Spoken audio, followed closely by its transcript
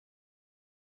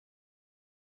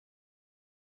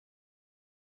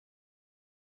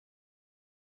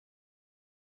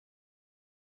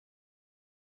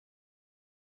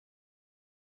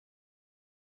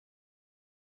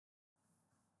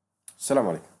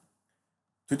Assalamu alaikum.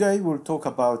 Today we'll talk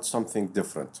about something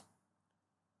different.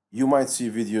 You might see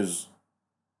videos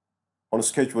on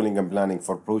scheduling and planning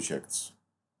for projects,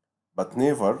 but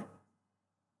never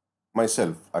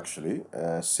myself actually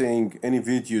seeing any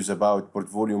videos about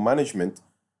portfolio management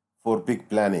for big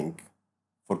planning,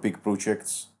 for big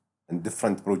projects and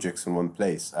different projects in one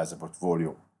place as a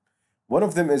portfolio. One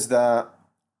of them is the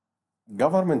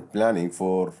government planning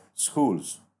for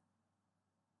schools,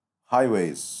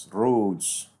 highways,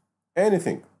 roads,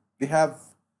 anything. They have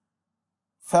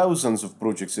thousands of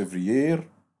projects every year,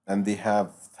 and they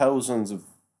have thousands of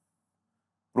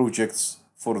projects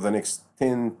for the next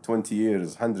 10, 20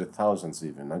 years, 100,000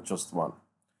 even, not just one.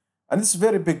 And it's a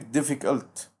very big,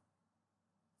 difficult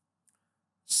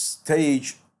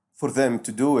stage for them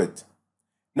to do it.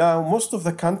 Now, most of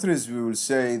the countries, we will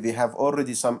say, they have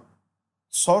already some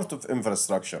sort of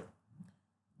infrastructure.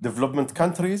 Development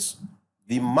countries,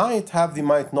 they might have, they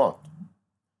might not.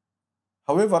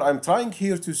 However, I'm trying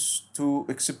here to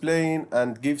explain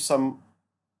and give some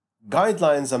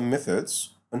guidelines and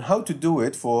methods on how to do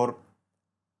it for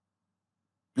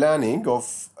planning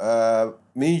of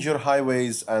major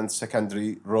highways and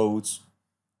secondary roads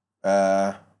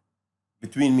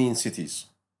between main cities.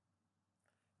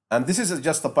 And this is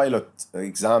just a pilot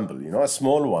example, a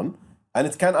small one, and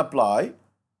it can apply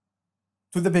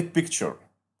to the big picture.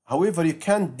 However, you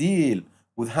can't deal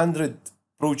with 100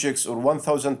 projects or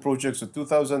 1,000 projects or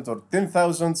 2,000 or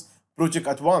 10,000 projects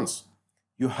at once.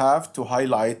 You have to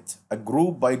highlight a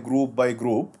group by group by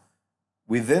group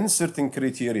within certain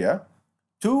criteria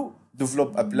to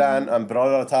develop a plan and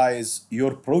prioritize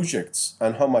your projects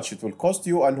and how much it will cost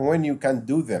you and when you can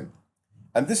do them.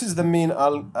 And this is the main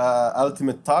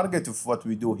ultimate target of what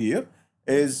we do here,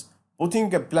 is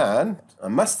putting a plan, a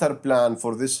master plan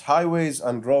for these highways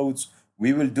and roads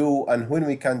we will do and when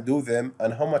we can do them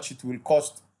and how much it will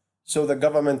cost, so the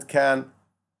government can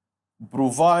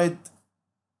provide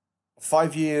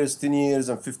 5 years, 10 years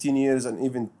and 15 years and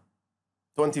even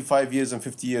 25 years and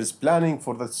 50 years planning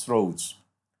for these roads.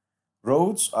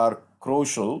 Roads are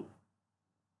crucial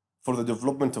for the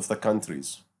development of the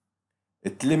countries.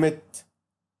 It limits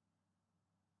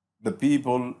the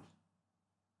people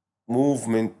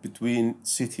movement between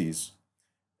cities.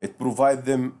 It provides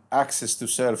them access to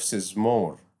services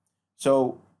more.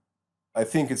 So I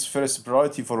think it's first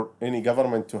priority for any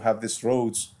government to have these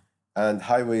roads and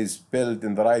highways built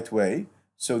in the right way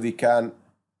so they can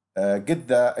get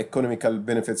the economical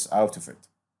benefits out of it.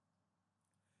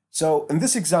 So in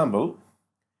this example,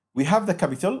 we have the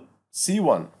capital,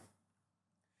 C1,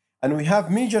 and we have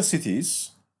major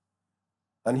cities.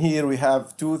 And here we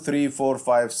have 2, 3, 4,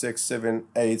 5, 6, 7,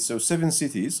 8, so 7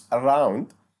 cities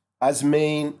around as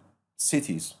main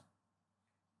cities.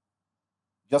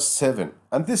 Just 7.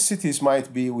 And these cities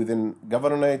might be within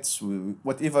governorates,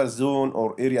 whatever zone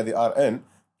or area they are in.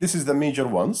 This is the major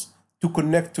ones to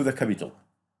connect to the capital.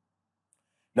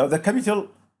 Now the capital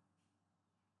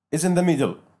is in the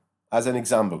middle, as an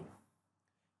example.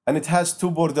 And it has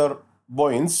 2 border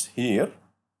points here,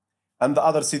 and the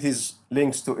other cities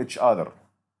links to each other.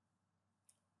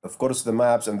 Of course, the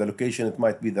maps and the location, it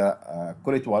might be the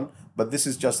correct one, but this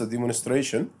is just a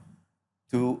demonstration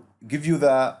to give you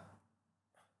the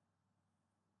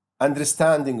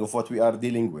understanding of what we are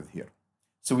dealing with here.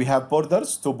 So we have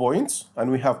borders, 2 points,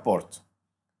 and we have port.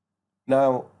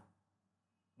 Now,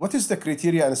 what is the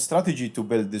criteria and strategy to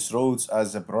build these roads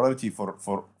as a priority for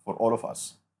all of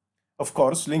us? Of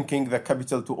course, linking the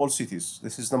capital to all cities.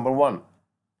 This is number 1.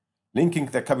 Linking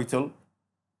the capital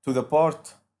to the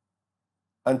port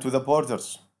and to the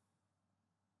borders.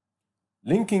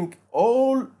 Linking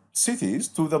all cities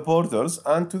to the borders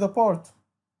and to the port.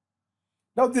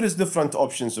 Now there is different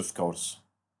options, of course.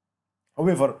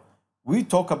 However, we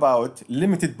talk about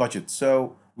limited budget.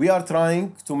 So we are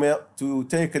trying to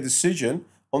take a decision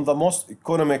on the most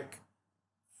economic,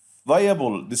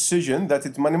 viable decision that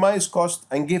it minimize cost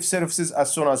and give services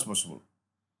as soon as possible.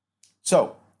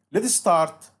 So let's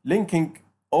start linking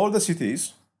all the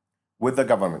cities with the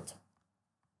government.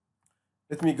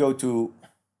 Let me go to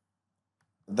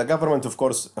the government, of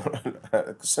course,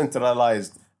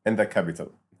 centralized in the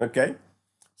capital, okay?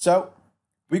 So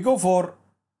we go for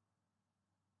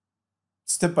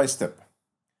step by step.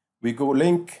 We go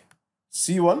link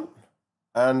C1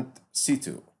 and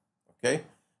C2, okay?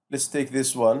 Let's take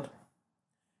this one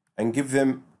and give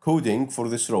them coding for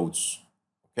these roads,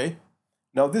 okay?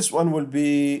 Now this one will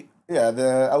be,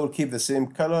 I will keep the same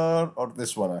color, or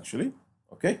this one actually,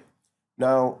 okay?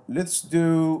 Now let's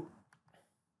do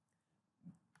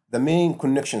the main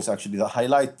connections, actually, the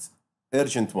highlight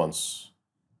urgent ones,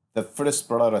 the first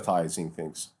prioritizing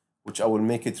things, which I will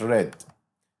make it red.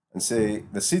 and say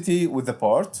the city with the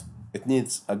port, it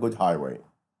needs a good highway.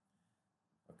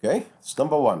 Okay, it's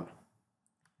number one.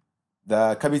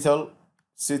 The capital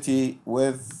city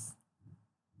with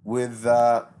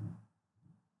the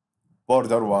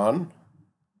border one.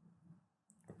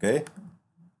 Okay,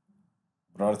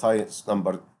 prioritize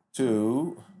number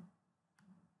two.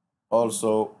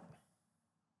 Also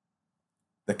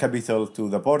the capital to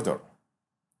the border.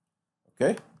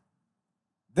 Okay,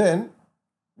 then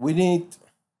we need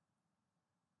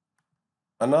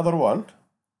another one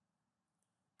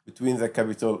between the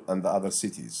capital and the other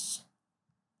cities.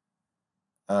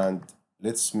 And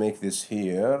let's make this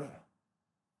here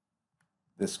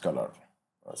this color.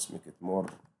 Let's make it more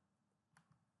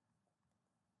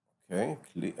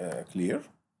clear.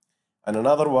 And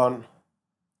another one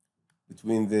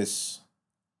between this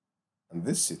and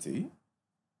this city.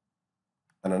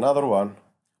 And another one.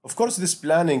 Of course, this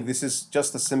planning, this is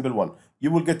just a simple one.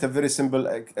 You will get a very simple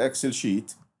Excel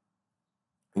sheet,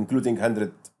 including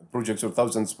 100 projects or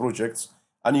thousands projects,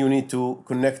 and you need to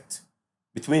connect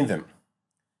between them.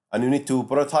 And you need to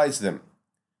prioritize them.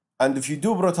 And if you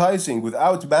do prioritizing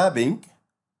without mapping,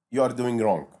 you are doing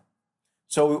wrong.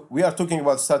 So we are talking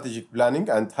about strategic planning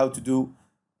and how to do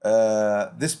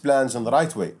these plans in the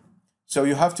right way. So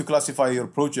you have to classify your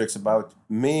projects about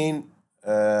main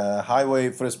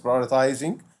highway first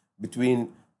prioritizing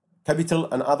between capital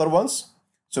and other ones.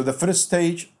 So the first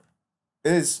stage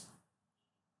is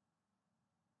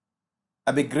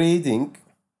upgrading.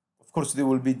 Of course, there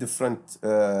will be different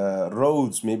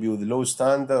roads, maybe with low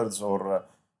standards or,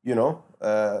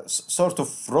 sort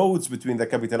of roads between the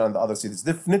capital and the other cities.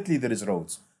 Definitely there is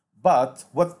roads. But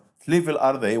what level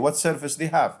are they? What surface they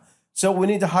have? So we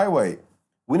need a highway.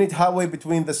 We need highway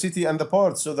between the city and the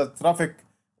port so that traffic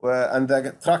and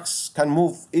the trucks can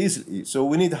move easily. So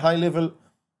we need a high-level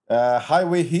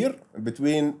highway here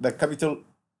between the capital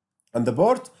and the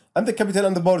port and the capital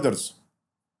and the borders.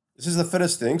 This is the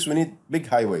first thing. So we need big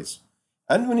highways.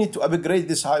 And we need to upgrade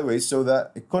these highways so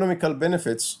the economical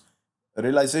benefits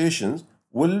realizations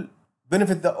will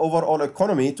benefit the overall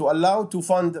economy to allow to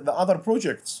fund the other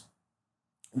projects,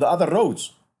 the other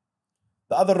roads.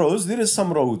 The other roads, there is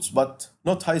some roads, but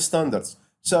not high standards.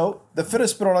 So the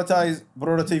first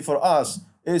priority for us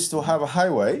is to have a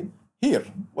highway here.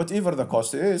 Whatever the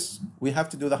cost is, we have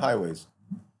to do the highways.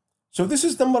 So this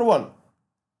is number one.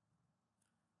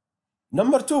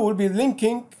 Number two will be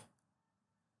linking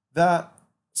the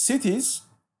cities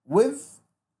with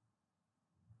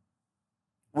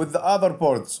the other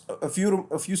ports. If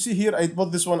you see here, I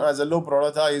put this one as a low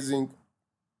prioritizing,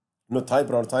 not high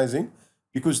prioritizing,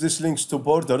 because this links to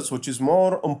borders, which is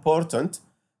more important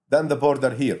than the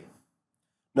border here.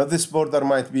 Now, this border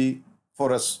might be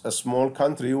for a small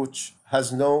country which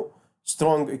has no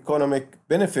strong economic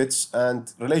benefits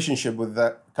and relationship with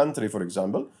the country, for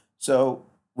example. So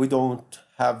we don't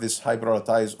have this high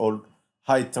prioritized or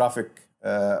high traffic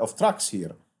of trucks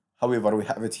here. However, we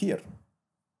have it here.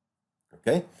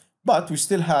 Okay, but we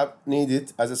still need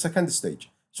it as a second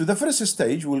stage. So the first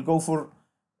stage will go for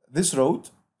this road,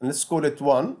 and let's call it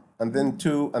 1, and then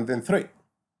 2, and then 3.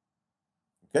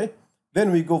 Okay,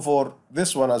 then we go for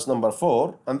this one as number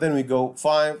 4, and then we go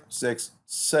 5, 6,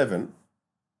 7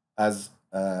 as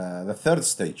the third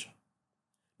stage.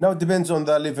 Now it depends on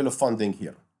the level of funding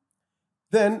here.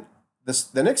 Then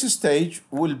the next stage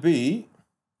will be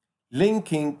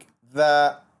linking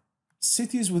the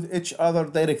cities with each other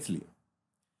directly.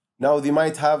 Now they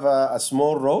might have a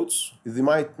small roads. They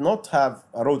might not have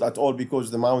a road at all because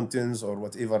the mountains or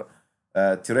whatever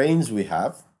terrains we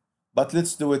have. But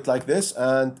let's do it like this,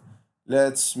 and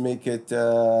let's make it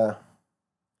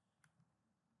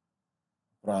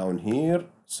brown here.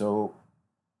 So,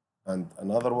 and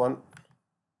another one.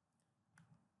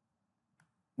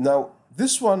 Now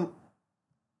this one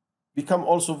become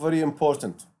also very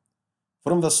important.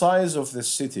 From the size of the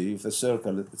city, if the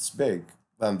circle it's big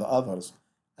than the others,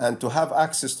 and to have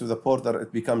access to the border,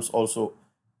 it becomes also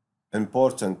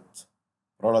important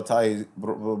prioritizing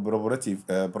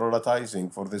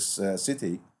for this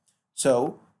city.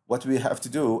 So what we have to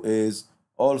do is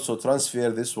also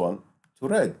transfer this one to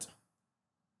red.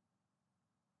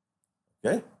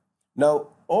 Okay. Now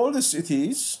all the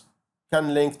cities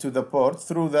can link to the port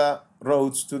through the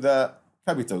roads to the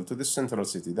capital, to the central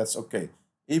city. That's okay.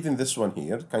 Even this one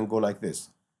here can go like this.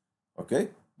 Okay.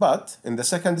 But in the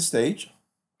second stage,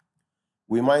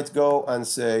 we might go and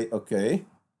say, okay,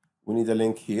 we need a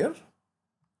link here.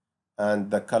 And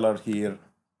the color here,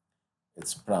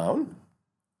 it's brown.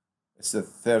 It's the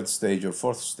third stage or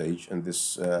fourth stage in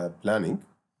this planning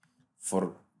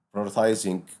for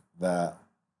prioritizing the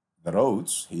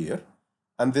roads here.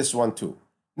 And this one too.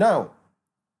 Now,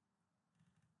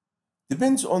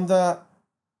 depends on the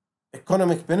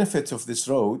economic benefit of this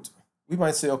road. We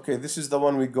might say, okay, this is the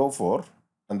one we go for,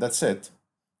 and that's it.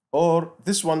 Or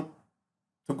this one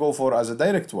to go for as a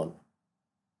direct one.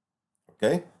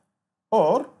 Okay?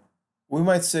 Or we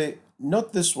might say,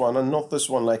 not this one and not this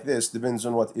one like this, depends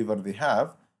on whatever they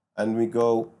have. And we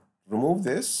go remove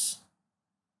this,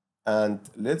 and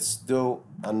let's do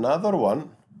another one,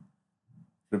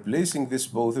 replacing this,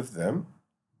 both of them.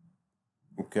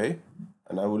 Okay?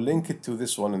 And I will link it to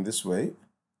this one in this way.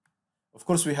 Of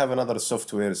course, we have another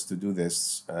softwares to do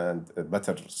this, and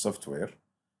better software,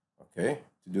 okay,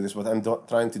 to do this, but I'm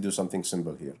trying to do something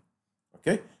simple here,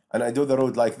 okay? And I do the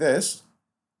road like this,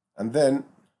 and then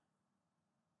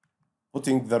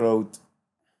putting the road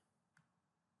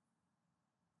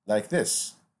like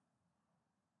this.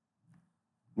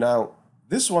 Now,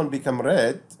 this one become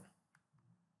red,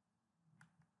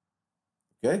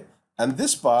 okay? And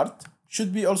this part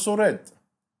should be also red,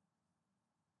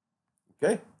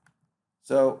 okay?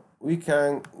 So we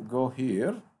can go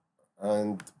here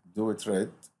and do it red.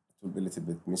 It will be a little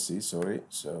bit messy, sorry.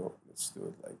 So let's do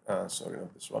it like, sorry,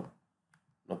 not this one,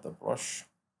 not the brush.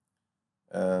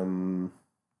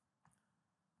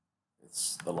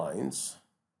 It's the lines,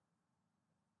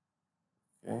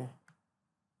 okay.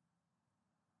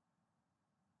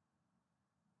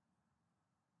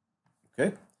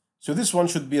 Okay, so this one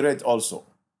should be red also.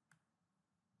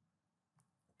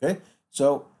 Okay,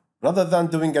 so rather than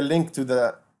doing a link to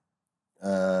the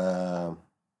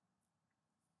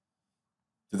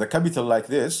capital like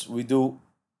this, we do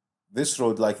this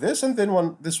road like this, and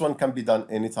then this one can be done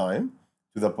anytime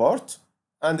to the port,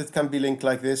 and it can be linked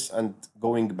like this and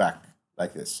going back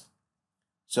like this.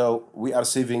 So we are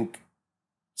saving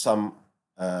some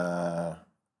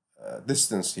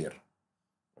distance here.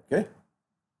 Okay.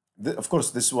 Of course,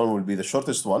 this one will be the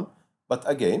shortest one, but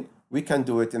again, we can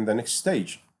do it in the next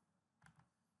stage.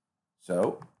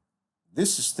 So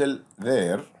this is still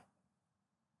there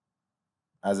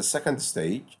as a second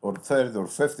stage, or third or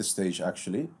fifth stage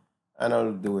actually, and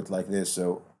I'll do it like this.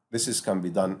 So this can be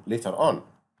done later on.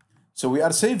 So we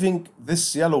are saving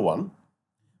this yellow one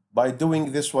by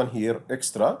doing this one here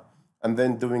extra, and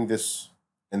then doing this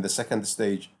in the second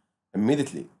stage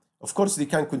immediately. Of course, they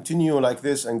can continue like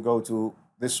this and go to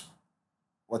this,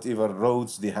 whatever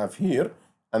roads they have here,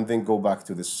 and then go back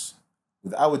to this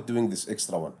without doing this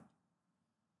extra one.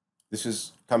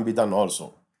 This can be done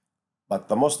also. But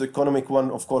the most economic one,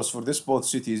 of course, for this both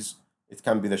cities, it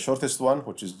can be the shortest one,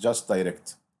 which is just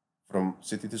direct from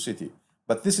city to city.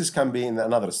 But this can be in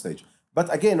another stage.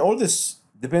 But again, all this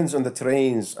depends on the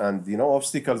terrains and, you know,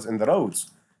 obstacles in the roads.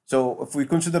 So if we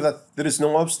consider that there is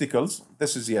no obstacles,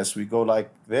 this is, yes, we go like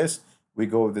this, we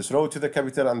go this road to the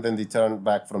capital, and then they turn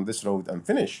back from this road and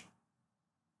finish.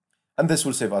 And this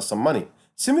will save us some money.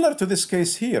 Similar to this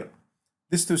case here,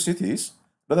 these two cities,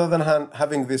 rather than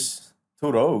having these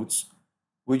two roads,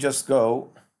 we just go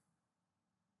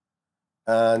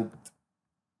and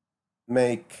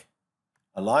make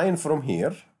a line from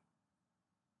here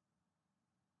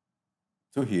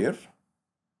to here,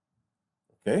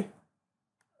 okay,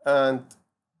 and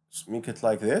make it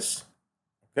like this,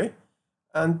 okay,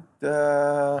 and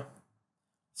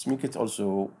let's make it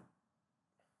also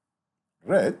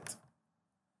red,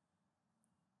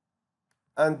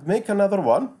 and make another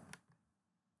one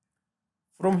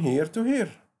from here to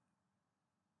here.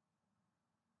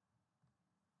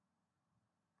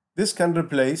 This can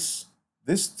replace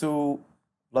this two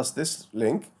plus this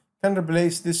link, can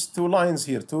replace these two lines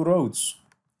here, two roads.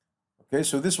 Okay,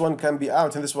 so this one can be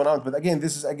out and this one out, but again,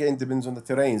 this is again depends on the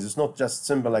terrains. It's not just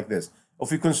simple like this.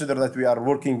 If we consider that we are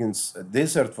working in a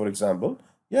desert, for example,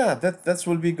 yeah, that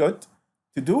will be good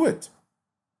to do it.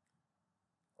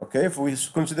 Okay, if we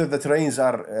consider the terrains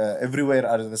are everywhere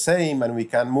are the same and we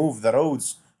can move the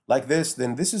roads like this,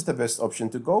 then this is the best option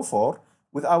to go for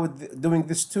without doing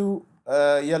this two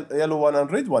yellow one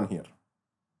and red one here.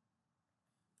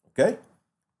 Okay,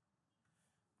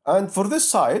 and for this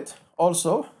side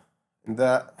also, in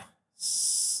the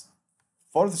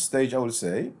fourth stage, I will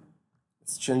say,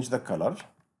 let's change the color,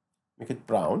 make it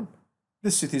brown.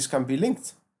 These cities can be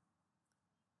linked.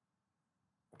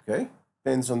 Okay,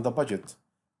 depends on the budget.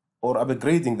 Or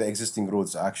upgrading the existing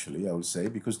roads, actually, I would say,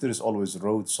 because there is always a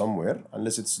road somewhere,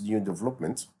 unless it's new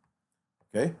development.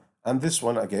 Okay, and this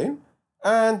one again,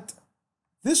 and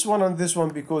this one and this one,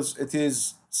 because it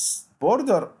is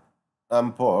border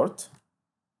and port,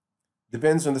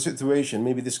 depends on the situation.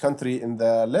 Maybe this country in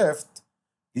the left,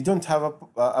 they don't have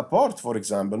a port, for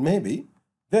example, maybe.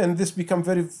 Then this become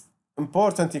very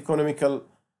important economical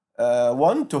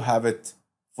one to have it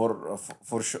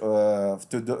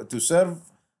to serve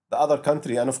the other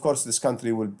country, and of course this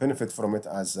country will benefit from it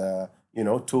as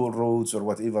toll roads or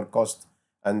whatever cost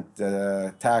and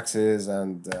taxes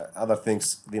and other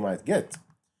things they might get.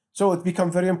 So it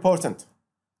becomes very important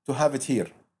to have it here.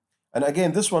 And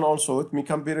again, this one also, it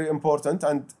become very important,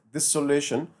 and this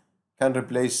solution can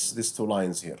replace these two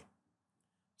lines here.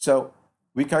 So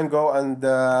we can go and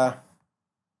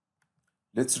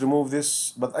let's remove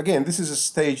this. But again, this is a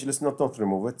stage. Let's not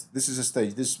remove it. This is a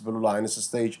stage. This blue line is a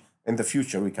stage. In the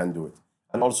future, we can do it.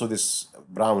 And also this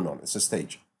brown one, it's a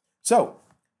stage. So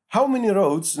how many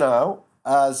roads now,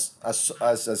 as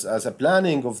a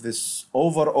planning of this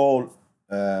overall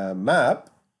map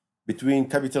between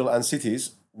capital and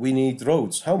cities, we need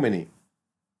roads. How many?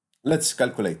 Let's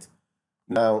calculate.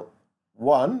 Now,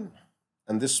 1,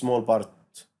 and this small part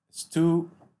is 2,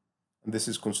 and this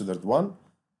is considered 1.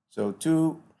 So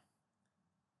 2,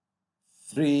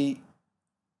 3,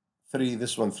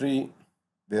 this one 3,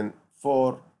 then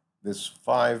 4, this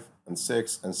 5, and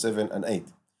 6, and 7, and 8.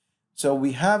 So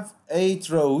we have 8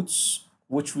 roads,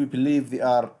 which we believe they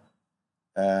are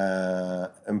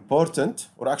important,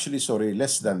 or actually, sorry,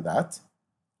 less than that,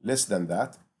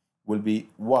 will be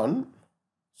 1,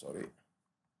 sorry,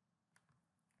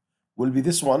 will be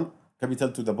this one,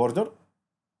 capital to the border.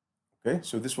 Okay,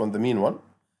 so this one, the mean one.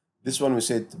 This one we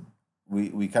said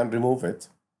we can remove it.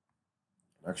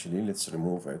 Actually, let's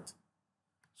remove it.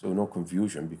 So no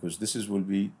confusion, because this will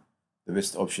be the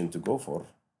best option to go for.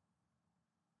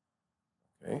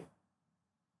 Okay.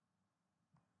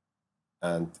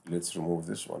 And let's remove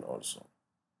this one also.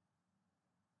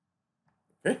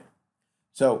 Okay.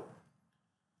 So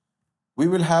we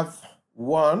will have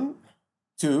 1,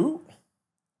 2.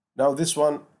 Now this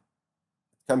one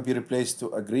can be replaced to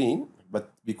a green,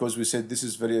 but because we said this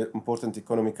is very important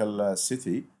economical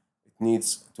city, it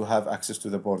needs to have access to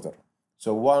the border.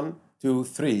 So 1, 2,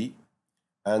 3,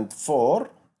 and 4,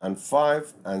 and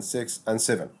 5, and 6, and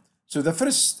 7. So the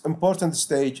first important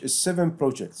stage is 7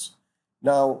 projects.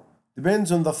 Now,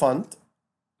 depends on the fund,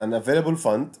 an available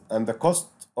fund, and the cost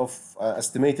of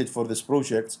estimated for this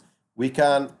project, we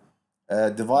can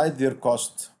divide their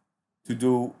cost to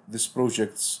do these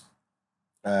projects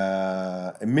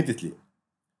immediately.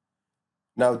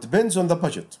 Now, it depends on the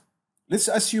budget. Let's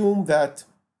assume that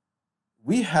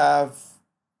we have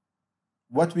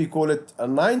what we call it a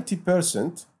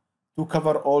 90% to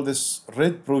cover all these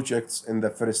red projects in the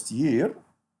first year.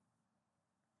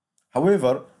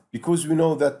 However, because we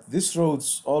know that these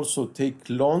roads also take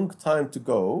long time to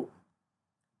go,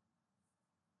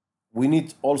 we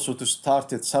need also to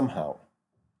start it somehow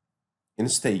in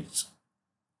stages.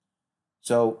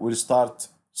 So we'll start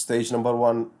stage number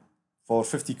 1 for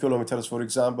 50 kilometers, for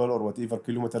example, or whatever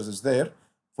kilometers is there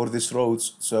for these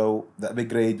roads. So the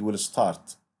upgrade will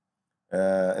start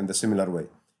in the similar way.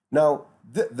 Now,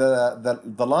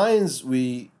 the lines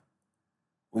we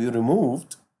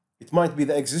removed, it might be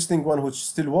the existing one which is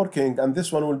still working, and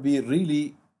this one will be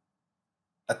really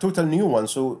a total new one.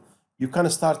 So you can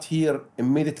start here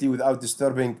immediately without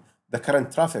disturbing the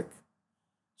current traffic.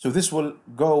 So this will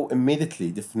go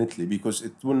immediately, definitely, because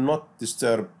it will not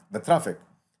disturb the traffic.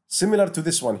 Similar to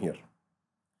this one here.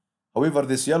 However,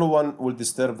 this yellow one will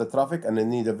disturb the traffic and it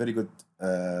need a very good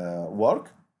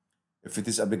work if it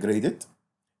is upgraded.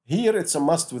 Here it's a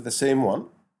must with the same one,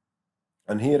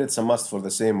 and here it's a must for the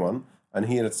same one, and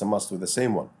here it's a must with the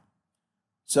same one.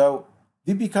 So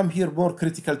they become here more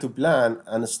critical to plan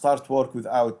and start work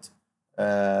without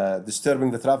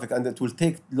disturbing the traffic, and it will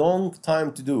take long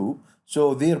time to do.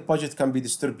 So their budget can be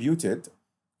distributed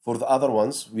for the other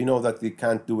ones. We know that they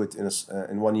can't do it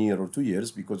in 1 year or 2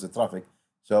 years because of traffic.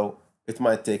 So it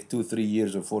might take 2, 3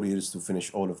 years or 4 years to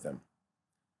finish all of them,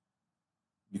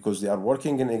 because they are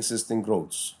working in existing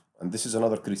roads. And this is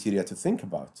another criteria to think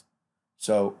about.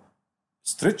 So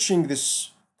stretching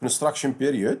this construction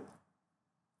period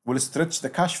will stretch the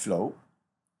cash flow,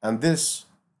 and this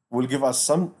will give us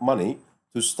some money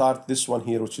to start this one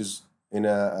here, which is in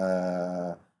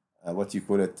what you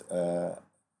call it,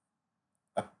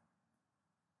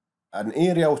 an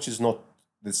area which is not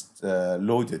this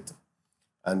loaded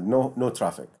and no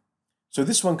traffic. So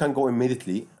this one can go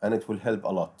immediately, and it will help a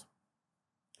lot.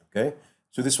 Okay,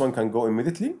 so this one can go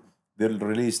immediately. They'll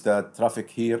release the traffic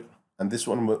here, and this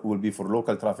one will be for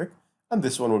local traffic, and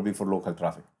this one will be for local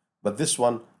traffic. But this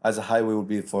one, as a highway, will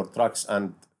be for trucks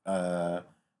and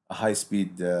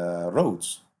high-speed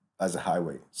roads as a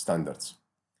highway standards.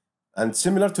 And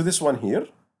similar to this one here,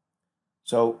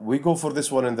 so we go for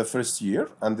this one in the first year,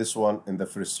 and this one in the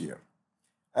first year,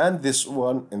 and this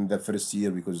one in the first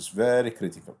year, because it's very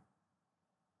critical.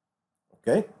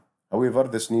 Okay. However,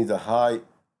 this needs a high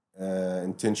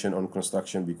intention on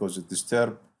construction because it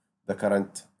disturbs the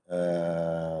current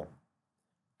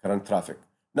current traffic.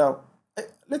 Now,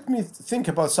 let me think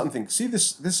about something. See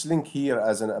this link here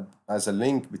as a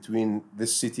link between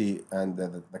this city and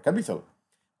the capital.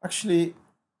 Actually,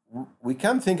 we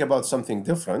can think about something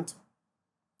different,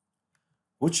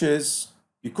 which is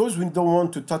because we don't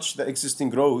want to touch the existing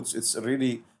roads, it's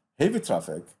really heavy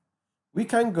traffic, we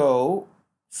can go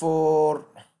for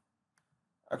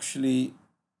actually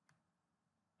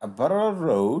a parallel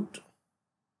road,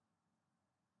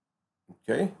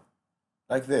 okay,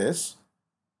 like this,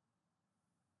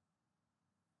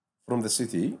 from the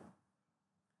city.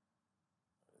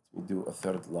 Let me do a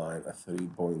third line, a 3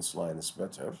 points line is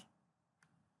better,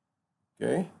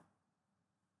 okay,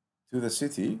 to the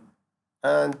city,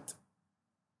 and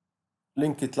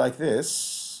link it like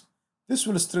this. This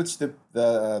will stretch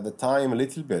the time a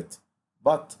little bit,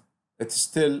 but it's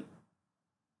still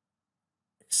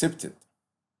accepted,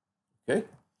 okay?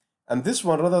 And this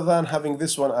one, rather than having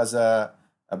this one as a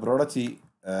priority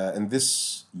in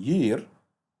this year,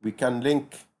 we can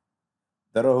link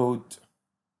the road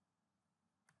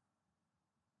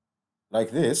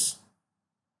like this,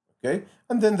 okay?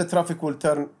 And then the traffic will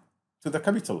turn to the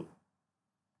capital,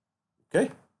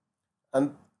 okay?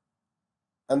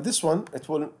 And this one, it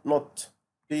will not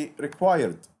be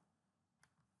required.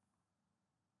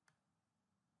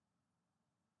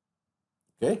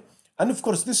 Okay, and of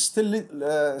course, this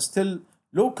still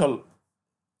local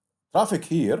traffic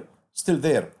here, still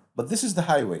there, but this is the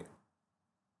highway.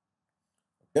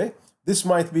 Okay, this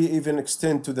might be even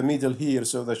extend to the middle here,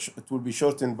 so that it will be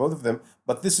shortened both of them,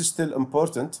 but this is still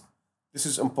important. This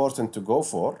is important to go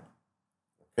for,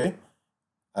 okay,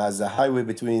 as a highway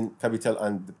between capital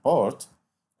and the port,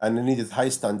 and a needed high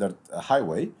standard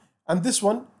highway. And this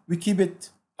one, we keep it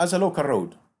as a local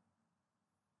road.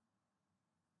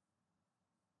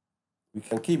 We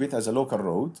can keep it as a local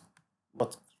road,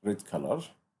 not red color.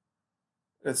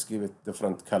 Let's give it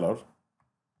different color.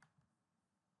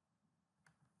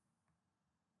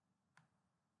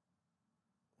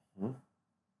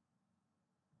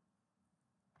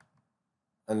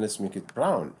 And let's make it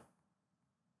brown.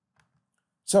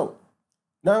 So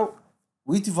now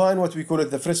we define what we call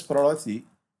it the first priority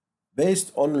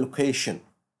based on location.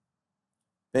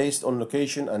 Based on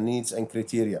location and needs and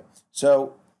criteria.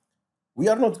 So we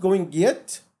are not going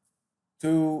yet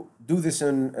to do this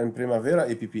in Primavera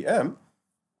APPM.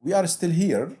 We are still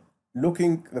here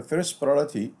looking the first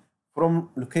priority from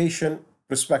location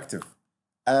perspective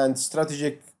and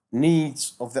strategic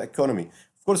needs of the economy.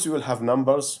 Of course, we will have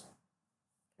numbers,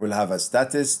 we'll have a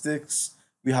statistics,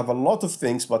 we have a lot of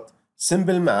things, but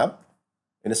simple map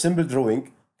in a simple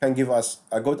drawing can give us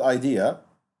a good idea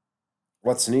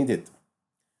what's needed.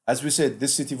 As we said,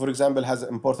 this city, for example, has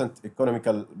important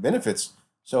economical benefits,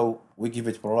 so we give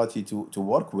it priority to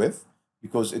work with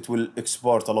because it will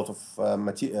export a lot of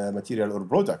material or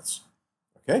products,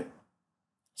 okay?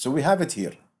 So we have it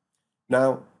here.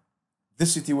 Now,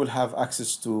 this city will have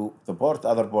access to the port,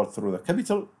 other port through the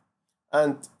capital,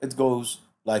 and it goes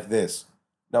like this.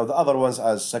 Now, the other ones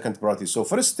as second priority. So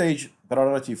first stage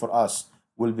priority for us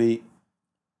will be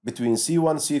between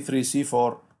C1, C3,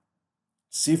 C4,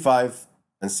 C5,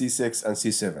 and C6 and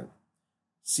C7.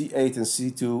 C8 and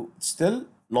C2, still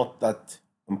not that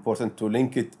important to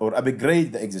link it or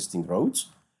upgrade the existing roads.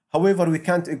 However, we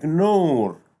can't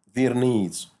ignore their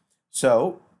needs.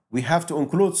 So we have to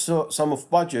include some of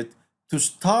budget to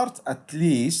start at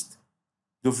least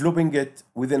developing it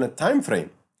within a time frame.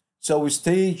 So we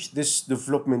stage this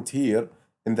development here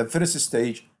in the first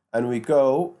stage, and we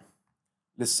go,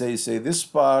 let's say this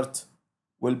part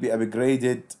will be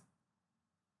upgraded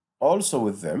also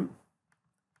with them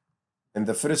in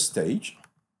the first stage,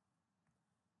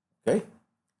 okay?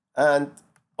 And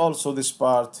also this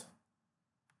part,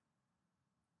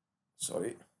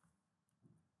 sorry,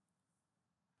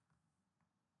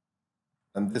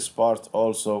 and this part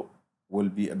also will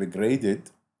be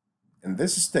upgraded in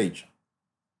this stage,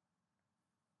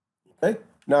 okay?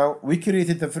 Now, we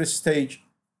created the first stage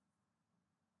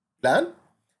plan,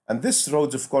 and this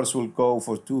roads, of course, will go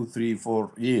for 2, 3,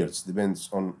 4 years, depends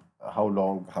on how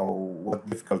long, what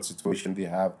difficult situation they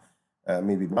have,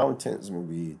 maybe mountains,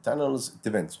 maybe tunnels, it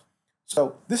depends.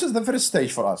 So this is the first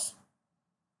stage for us.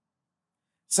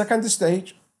 Second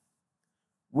stage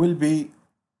will be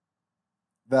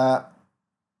the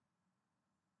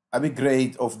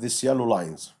upgrade of these yellow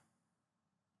lines.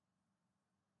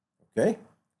 Okay,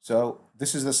 so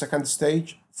this is the second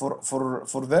stage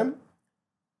for them.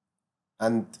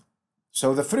 And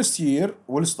so the first year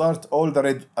will start all the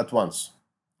red at once,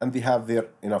 and they have their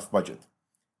enough budget.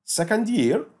 Second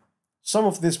year, Some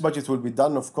of this budget will be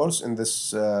done, of course, in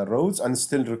this roads and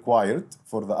still required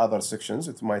for the other sections.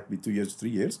 It might be 2 years, 3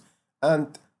 years.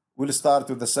 And we'll start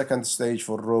with the second stage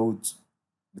for roads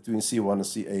between C1 and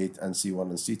C8 and C1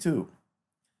 and C2.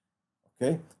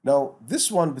 Okay, now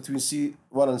this one between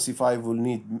C1 and C5 will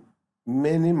need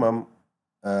minimum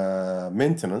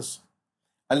maintenance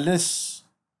unless,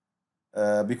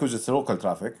 because it's local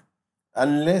traffic,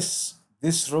 unless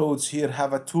these roads here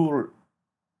have a toll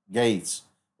gates.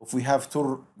 If we have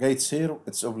toll gates here,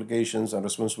 it's obligations and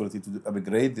responsibility to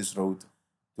upgrade this road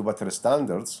to better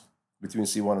standards between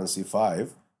C1 and C5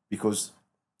 because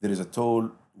there is a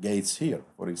toll gates here,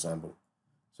 for example.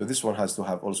 So this one has to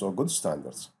have also good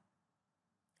standards.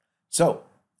 So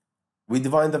we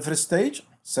define the first stage,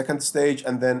 second stage,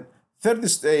 and then third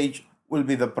stage will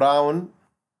be the brown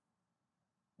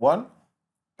one,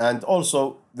 and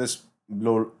also this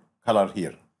blue color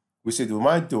here. We said we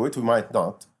might do it, we might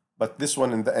not, but this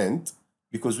one in the end,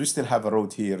 because we still have a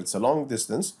road here, it's a long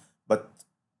distance, but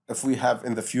if we have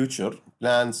in the future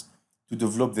plans to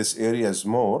develop these areas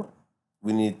more,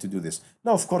 we need to do this.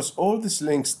 Now, of course, all these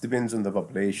links depends on the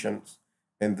populations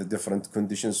and the different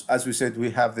conditions. As we said,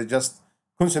 we have the just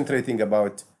concentrating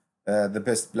about the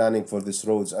best planning for these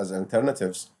roads as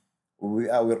alternatives. We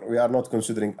are not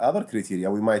considering other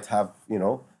criteria. We might have,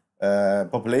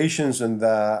 populations in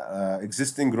the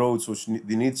existing roads which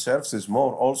they need services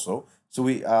more also. So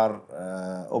we are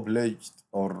obliged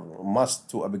or must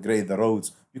to upgrade the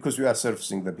roads because we are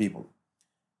servicing the people.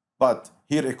 But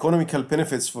here, economical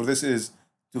benefits for this is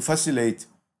to facilitate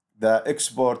the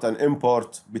export and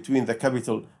import between the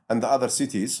capital and the other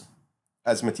cities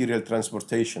as material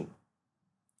transportation.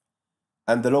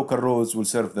 And the local roads will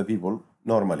serve the people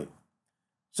normally.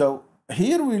 So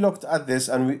here we looked at this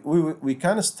and we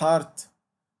can start,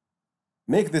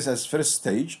 make this as first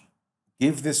stage,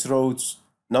 give these roads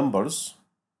numbers.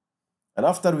 And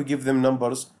after we give them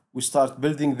numbers, we start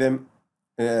building them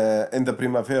in the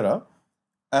Primavera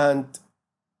and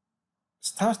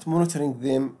start monitoring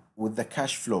them with the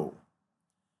cash flow.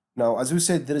 Now, as we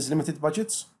said, there is limited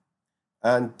budgets.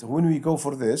 And when we go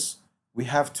for this, we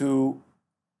have to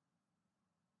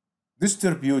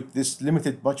distribute this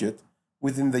limited budget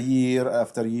within the year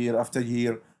after year after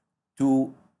year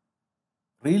to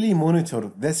really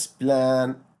monitor this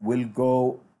plan will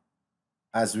go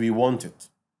as we want it.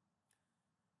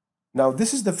 Now,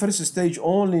 this is the first stage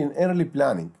only in early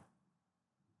planning.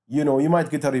 You might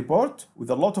get a report with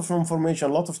a lot of information,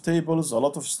 a lot of tables, a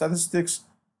lot of statistics.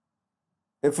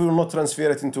 If we will not transfer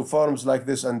it into forms like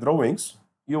this and drawings,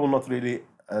 you will not really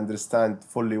understand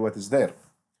fully what is there.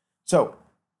 So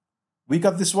we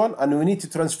got this one and we need to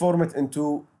transform it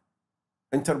into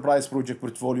enterprise project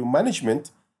portfolio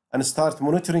management and start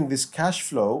monitoring this cash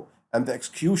flow and the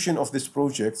execution of these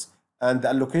projects and the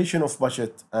allocation of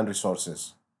budget and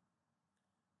resources.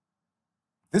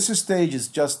 This stage is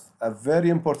just a very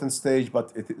important stage,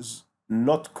 but it is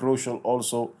not crucial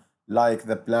also like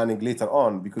the planning later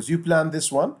on, because you plan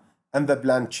this one and the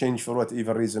plan change for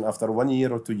whatever reason after 1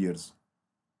 year or 2 years.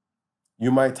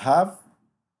 You might have,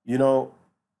 a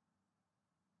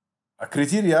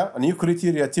new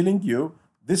criteria telling you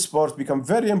this part become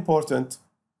very important,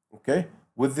 okay,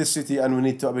 with this city and we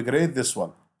need to upgrade this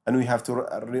one and we have to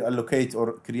reallocate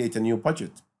or create a new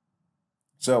budget.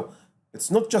 So it's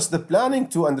not just the planning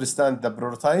to understand the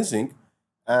prioritizing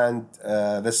and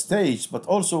the stage, but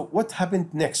also what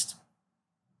happened next.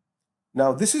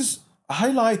 Now, this is a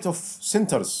highlight of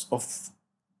centers of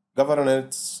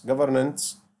governance,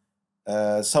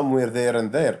 somewhere there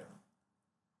and there.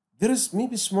 There is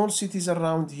maybe small cities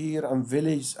around here and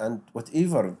villages and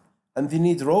whatever, and they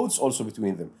need roads also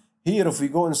between them. Here, if we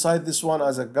go inside this one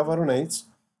as a governance,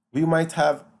 we might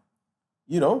have,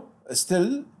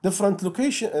 still different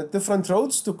different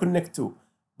roads to connect to.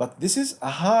 But this is a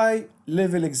high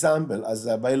level example as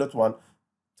a pilot one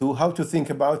to how to think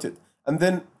about it. And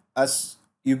then as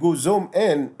you go zoom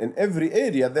in every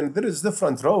area, then there is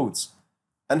different roads.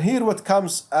 And here what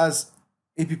comes as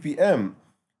APPM,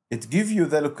 it gives you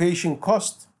the location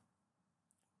cost,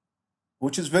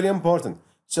 which is very important.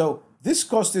 So this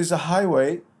cost is a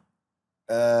highway,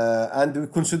 and we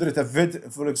consider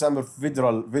it for example,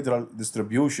 federal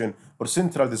distribution or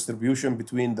central distribution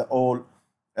between the all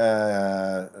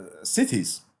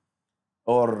cities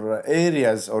or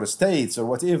areas or states or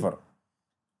whatever.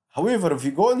 However, if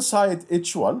you go inside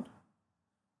each one,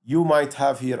 you might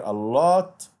have here a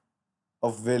lot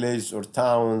of villages or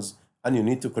towns, and you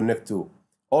need to connect to.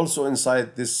 Also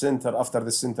inside this center, after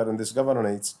this center and this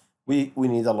governates, we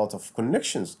need a lot of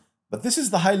connections. But this is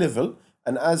the high level,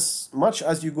 and as much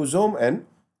as you go zoom in,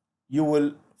 you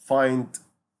will find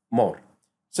more.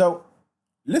 So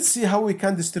let's see how we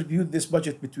can distribute this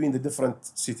budget between the different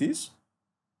cities.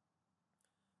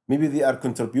 Maybe they are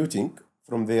contributing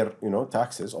from their,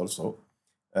 taxes also,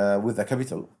 with the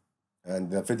capital,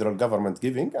 and the federal government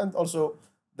giving, and also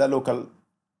the local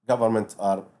government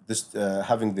are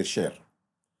having their share.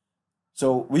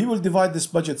 So we will divide these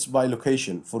budgets by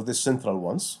location for the central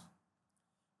ones,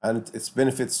 and it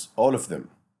benefits all of them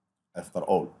after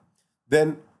all.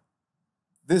 Then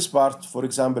this part, for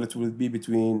example, it will be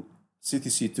between city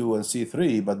C2 and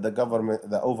C3, but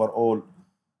the overall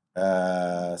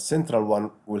central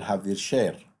one will have their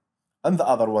share, and the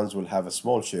other ones will have a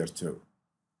small share too.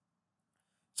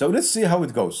 So let's see how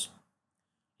it goes.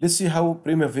 Let's see how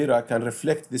Primavera can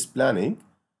reflect this planning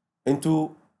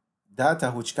into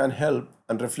data which can help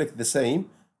and reflect the same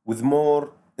with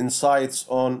more insights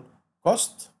on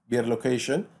cost per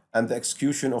location and the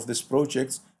execution of these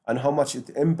projects and how much it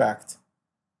impacts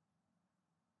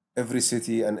every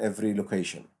city and every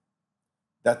location.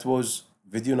 That was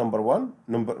video number 1.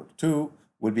 Number 2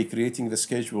 will be creating the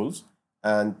schedules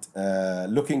and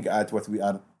looking at what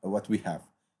we have.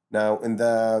 Now, in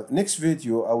the next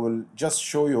video, I will just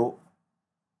show you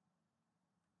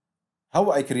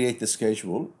how I create the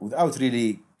schedule without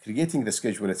really creating the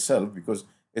schedule itself, because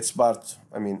it's part,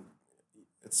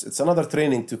 it's another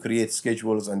training to create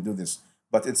schedules and do this.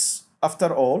 But it's,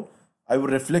 after all, I will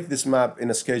reflect this map in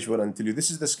a schedule and tell you this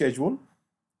is the schedule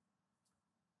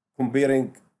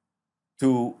comparing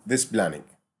to this planning.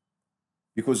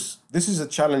 Because this is a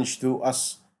challenge to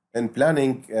us in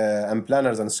planning and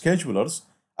planners and schedulers.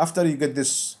 After you get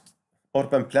this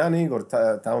urban planning or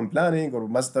town planning or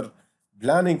master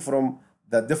planning from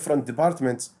the different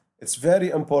departments, it's very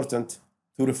important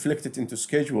to reflect it into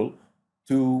schedule,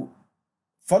 to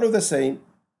follow the same,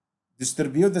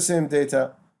 distribute the same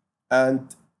data,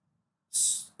 and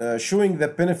showing the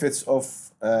benefits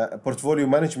of portfolio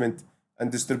management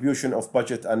and distribution of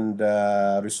budget and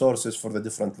resources for the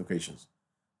different locations.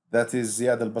 That is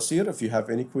Ziad Al-Basir. If you have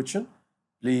any question,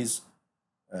 please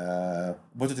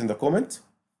put it in the comment,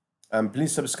 and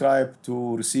please subscribe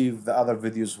to receive the other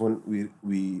videos when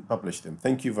we publish them.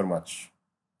 Thank you very much.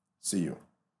 See you.